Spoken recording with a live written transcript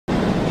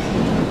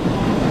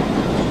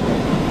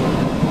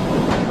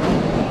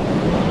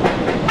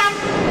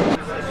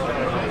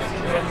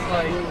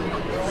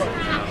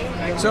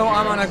So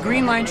I'm on a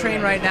Green Line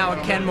train right now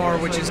at Kenmore,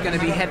 which is going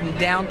to be heading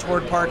down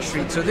toward Park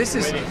Street. So this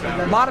is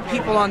a lot of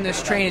people on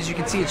this train. As you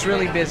can see, it's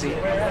really busy.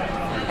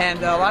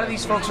 And a lot of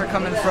these folks are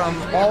coming from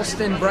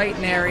Alston,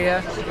 Brighton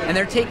area, and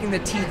they're taking the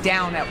T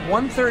down at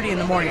 1:30 in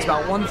the morning. It's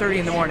about 1:30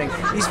 in the morning.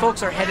 These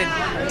folks are headed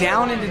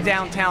down into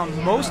downtown.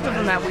 Most of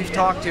them that we've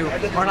talked to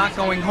are not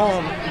going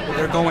home,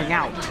 they're going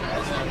out.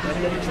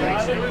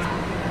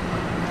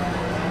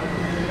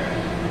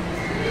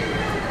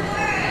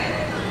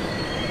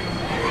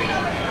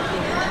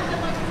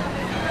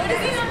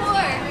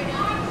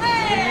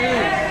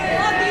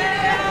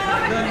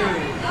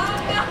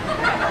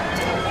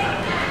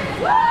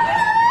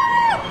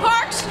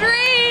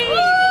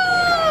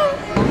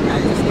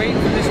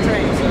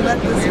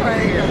 This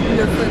train,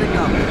 just let it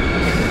go.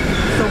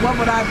 So what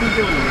would I be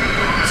doing?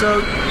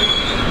 So,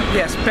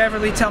 yes,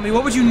 Beverly, tell me,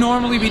 what would you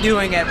normally be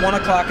doing at 1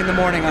 o'clock in the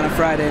morning on a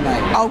Friday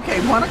night? Okay,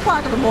 1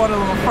 o'clock in the morning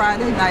on a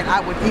Friday night, I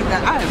would either,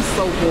 I am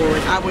so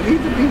bored, I would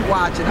either be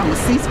watching, I'm a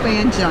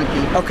C-SPAN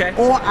junkie, okay,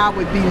 or I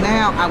would be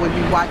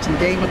watching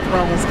Game of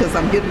Thrones, because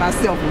I'm getting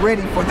myself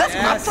ready for, that's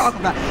what I'm talking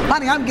about.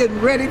 Honey, I'm getting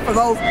ready for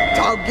those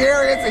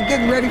Targaryens and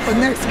getting ready for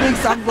next week,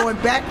 so I'm going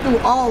back through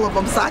all of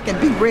them so I can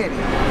be ready.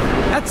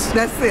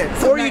 That's it.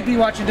 So or you'd be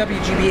watching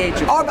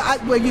WGBH.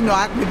 Well, you know,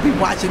 I would be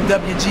watching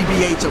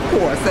WGBH, of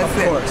course. That's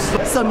it. Of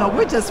course. So no,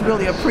 we just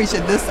really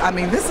appreciate this. I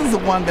mean, this is the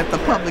one that the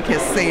public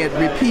has said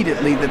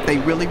repeatedly that they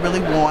really,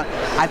 really want.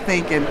 I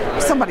think, and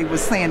somebody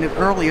was saying it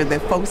earlier,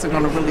 that folks are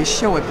going to really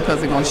show it because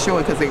they're going to show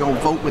it because they're going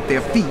to vote with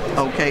their feet.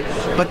 Okay.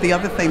 But the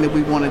other thing that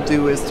we want to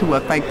do is to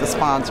thank the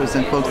sponsors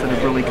and folks that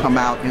have really come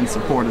out in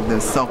support of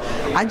this. So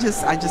I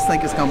just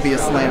think it's going to be a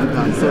slam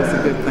dunk. So it's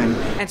a good thing.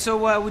 And so,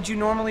 would you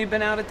normally have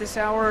been out at this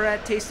hour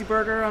at Tasty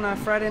Burger on a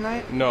Friday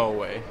night? No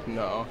way.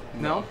 No,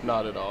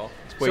 not at all.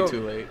 It's way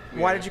too late.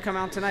 Why did you come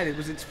out tonight?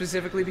 Was it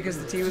specifically because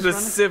the tea was running?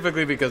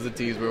 Specifically because the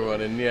teas were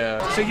running,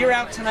 yeah. So you're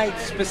out tonight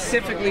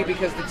specifically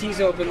because the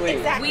tea's open late?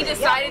 Exactly. We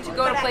decided to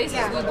go to places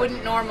we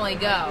wouldn't normally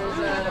go.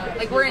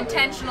 Like, we're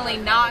intentionally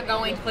not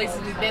going to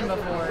places we've been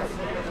before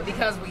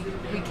because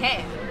we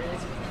can.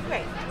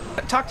 Great.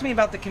 Talk to me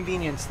about the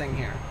convenience thing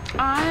here. So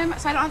I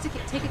don't have to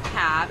take a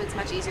cab. It's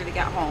much easier to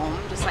get home,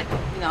 just like,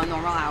 you know,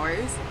 normal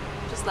hours.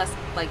 Just less,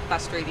 like,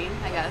 frustrating,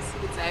 I guess you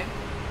could say.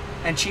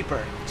 And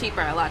cheaper.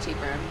 Cheaper, a lot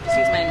cheaper. Just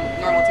use my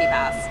normal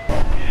T-Pass.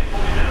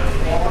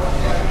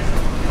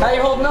 How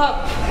you holding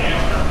up?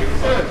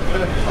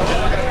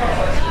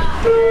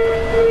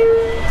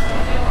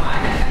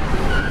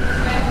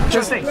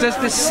 Does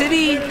the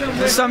city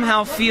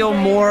somehow feel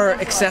more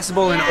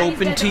accessible and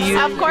open to you?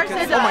 Of course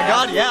it does. Oh my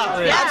God, yeah.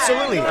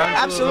 Absolutely.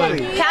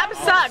 Absolutely. Cabs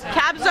suck.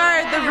 Cabs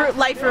are the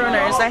life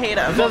ruiners. I hate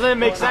them. It doesn't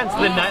make sense.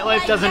 The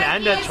nightlife doesn't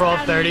end at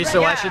 12:30,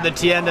 so why should the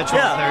tea end at 12:30?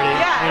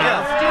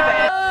 Yeah.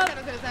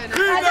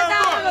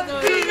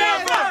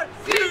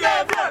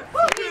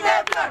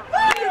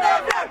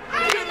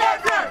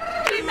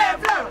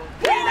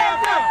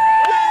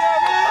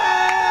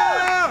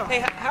 Hey,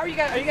 how are you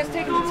guys? Are you guys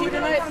taking the tea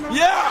tonight?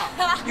 Yeah.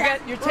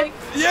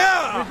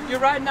 You're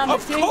riding on the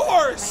tea? Of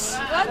course.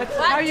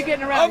 How are you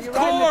getting around? You're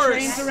riding the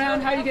trains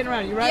around? How are you getting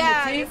around? You riding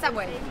the tea? The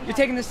subway. You're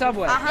taking the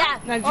subway? Yeah.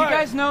 Now, do you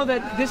guys know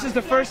that this is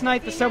the first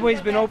night the subway's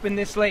been open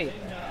this late?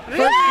 First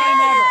time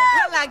ever.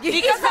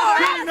 Because of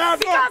us!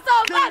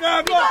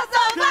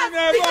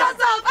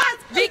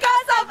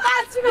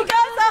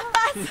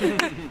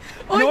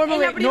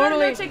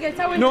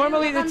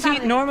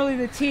 Normally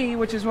the tea,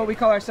 which is what we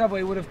call our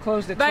subway, would have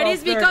closed at 12:30. But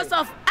it's because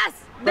of us.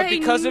 But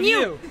because of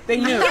you, they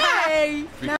knew. Yay!